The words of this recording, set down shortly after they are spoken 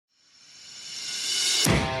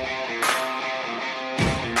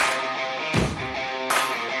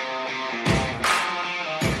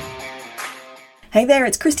Hey there,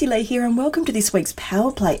 it's Christy Lee here and welcome to this week's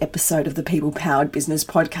Power Play episode of the People Powered Business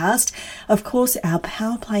Podcast. Of course, our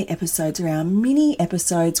Power Play episodes are our mini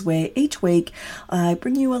episodes where each week I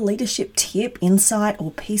bring you a leadership tip, insight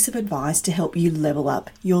or piece of advice to help you level up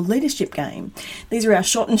your leadership game. These are our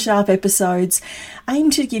short and sharp episodes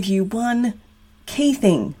aimed to give you one key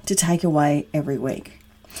thing to take away every week.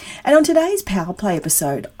 And on today's Power Play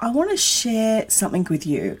episode, I want to share something with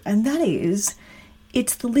you, and that is,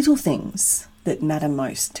 it's the little things that matter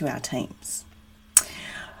most to our teams.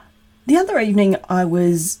 The other evening, I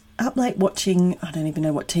was up late watching, I don't even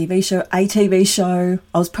know what a TV show.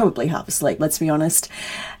 I was probably half asleep, let's be honest.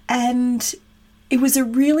 And it was a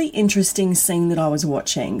really interesting scene that I was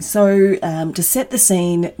watching. So to set the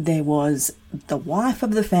scene, there was the wife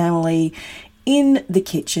of the family in the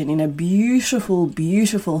kitchen in a beautiful,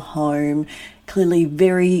 beautiful home, clearly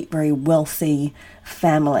very, very wealthy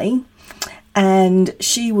family. And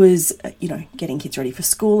she was, getting kids ready for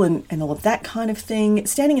school and all of that kind of thing,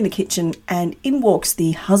 standing in the kitchen, and in walks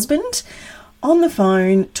the husband on the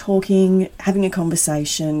phone, talking, having a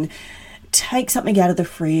conversation, takes something out of the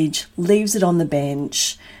fridge, leaves it on the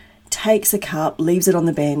bench, takes a cup, leaves it on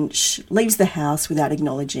the bench, leaves the house without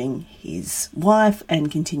acknowledging his wife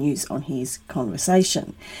and continues on his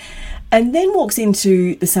conversation. And then walks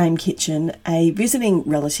into the same kitchen a visiting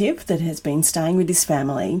relative that has been staying with this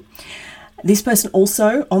family. This person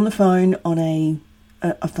also on the phone on a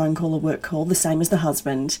phone call, a work call, the same as the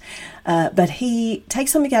husband. But he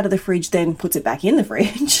takes something out of the fridge, then puts it back in the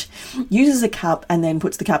fridge, uses a cup and then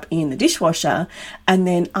puts the cup in the dishwasher, and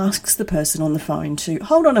then asks the person on the phone to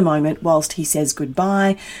hold on a moment whilst he says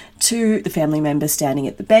goodbye to the family member standing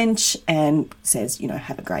at the bench and says,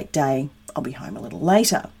 have a great day. I'll be home a little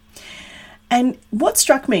later. And what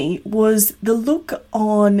struck me was the look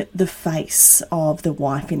on the face of the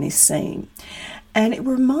wife in this scene. And it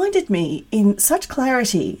reminded me in such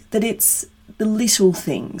clarity that it's the little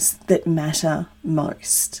things that matter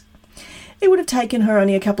most. It would have taken her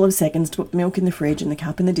only a couple of seconds to put the milk in the fridge and the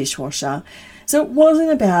cup in the dishwasher. So it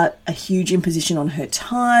wasn't about a huge imposition on her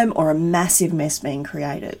time or a massive mess being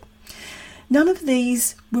created. None of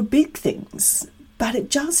these were big things, but it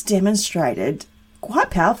just demonstrated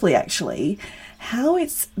quite powerfully actually, how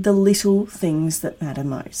it's the little things that matter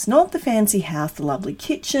most. Not the fancy house, the lovely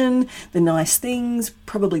kitchen, the nice things,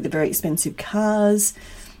 probably the very expensive cars.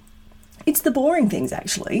 It's the boring things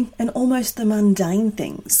actually, and almost the mundane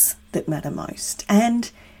things that matter most.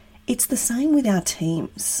 And it's the same with our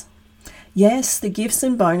teams. Yes, the gifts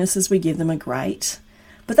and bonuses we give them are great,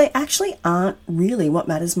 but they actually aren't really what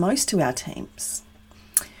matters most to our teams.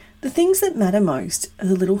 The things that matter most are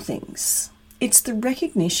the little things. It's the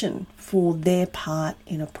recognition for their part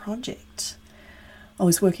in a project. I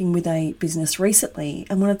was working with a business recently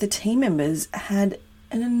and one of the team members had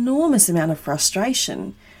an enormous amount of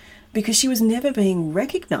frustration because she was never being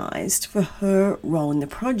recognised for her role in the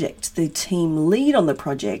project. The team lead on the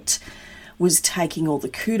project was taking all the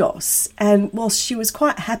kudos, and whilst she was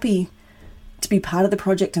quite happy to be part of the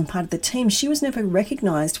project and part of the team, she was never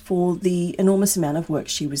recognised for the enormous amount of work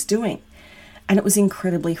she was doing. And it was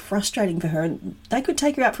incredibly frustrating for her. And they could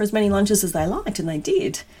take her out for as many lunches as they liked, and they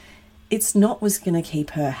did. It's not what's going to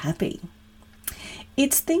keep her happy.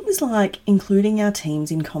 It's things like including our teams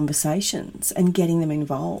in conversations and getting them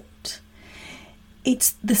involved.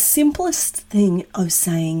 It's the simplest thing of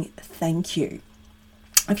saying thank you.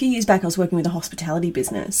 A few years back, I was working with a hospitality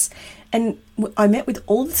business, and I met with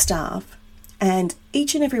all the staff, and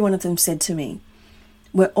each and every one of them said to me,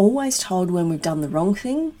 "We're always told when we've done the wrong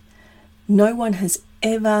thing. No one has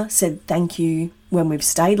ever said thank you when we've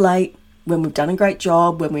stayed late, when we've done a great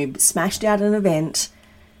job, when we've smashed out an event.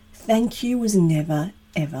 Thank you was never,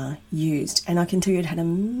 ever used." And I can tell you it had a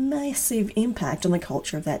massive impact on the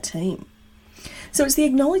culture of that team. So it's the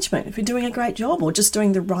acknowledgement for doing a great job or just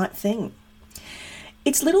doing the right thing.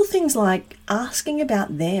 It's little things like asking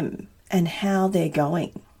about them and how they're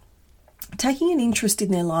going, taking an interest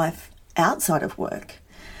in their life outside of work.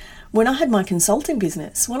 When I had my consulting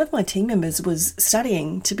business, one of my team members was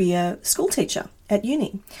studying to be a school teacher at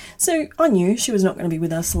uni. So I knew she was not going to be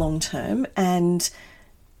with us long term, and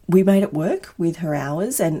we made it work with her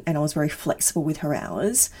hours, and I was very flexible with her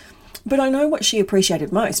hours. But I know what she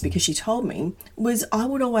appreciated most, because she told me, was I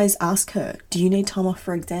would always ask her, "Do you need time off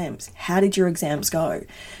for exams? How did your exams go?"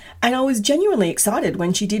 And I was genuinely excited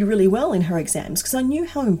when she did really well in her exams because I knew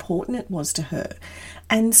how important it was to her.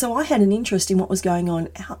 And so I had an interest in what was going on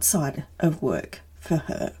outside of work for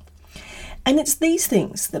her. And it's these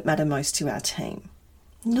things that matter most to our team,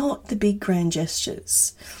 not the big grand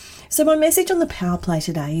gestures. So my message on the Power Play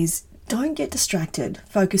today is don't get distracted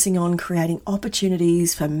focusing on creating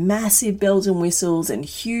opportunities for massive bells and whistles and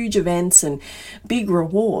huge events and big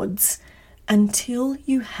rewards until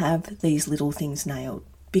you have these little things nailed,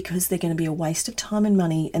 because they're going to be a waste of time and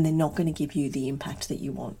money and they're not going to give you the impact that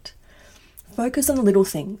you want. Focus on the little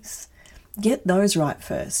things. Get those right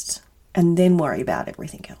first and then worry about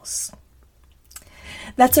everything else.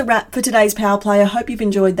 That's a wrap for today's Power Play. I hope you've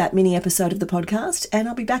enjoyed that mini episode of the podcast, and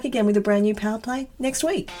I'll be back again with a brand new Power Play next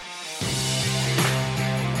week.